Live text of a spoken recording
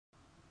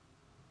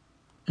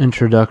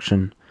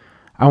Introduction.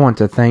 I want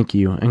to thank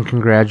you and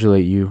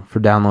congratulate you for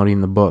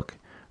downloading the book,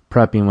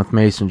 Prepping with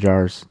Mason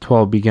Jars,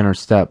 12 Beginner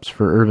Steps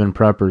for Urban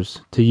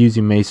Preppers to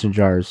Using Mason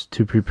Jars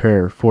to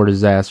Prepare for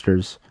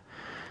Disasters.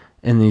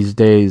 In these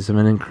days of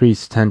an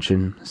increased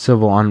tension,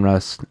 civil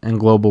unrest,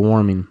 and global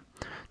warming,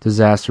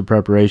 disaster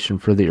preparation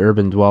for the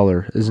urban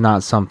dweller is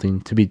not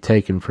something to be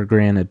taken for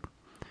granted.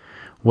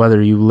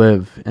 Whether you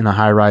live in a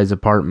high-rise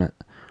apartment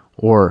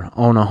or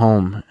own a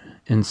home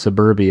in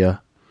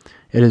suburbia,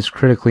 it is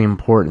critically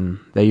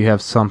important that you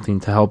have something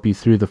to help you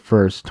through the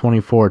first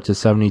 24 to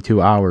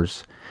 72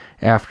 hours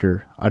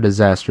after a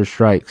disaster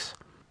strikes.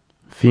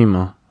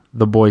 FEMA,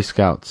 the Boy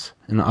Scouts,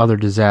 and other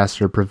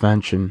disaster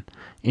prevention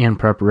and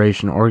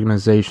preparation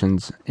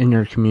organizations in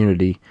your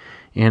community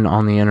and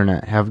on the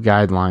internet have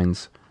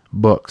guidelines,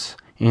 books,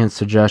 and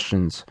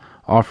suggestions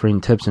offering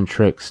tips and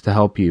tricks to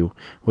help you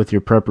with your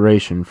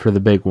preparation for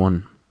the big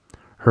one: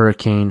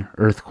 hurricane,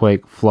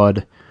 earthquake,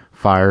 flood,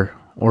 fire,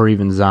 or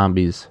even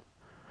zombies.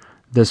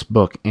 This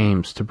book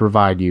aims to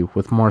provide you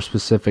with more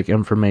specific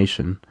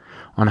information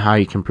on how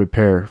you can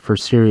prepare for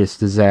serious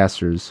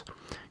disasters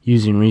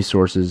using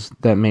resources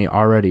that may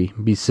already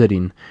be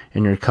sitting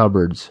in your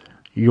cupboards,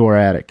 your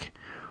attic,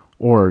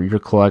 or your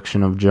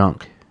collection of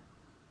junk.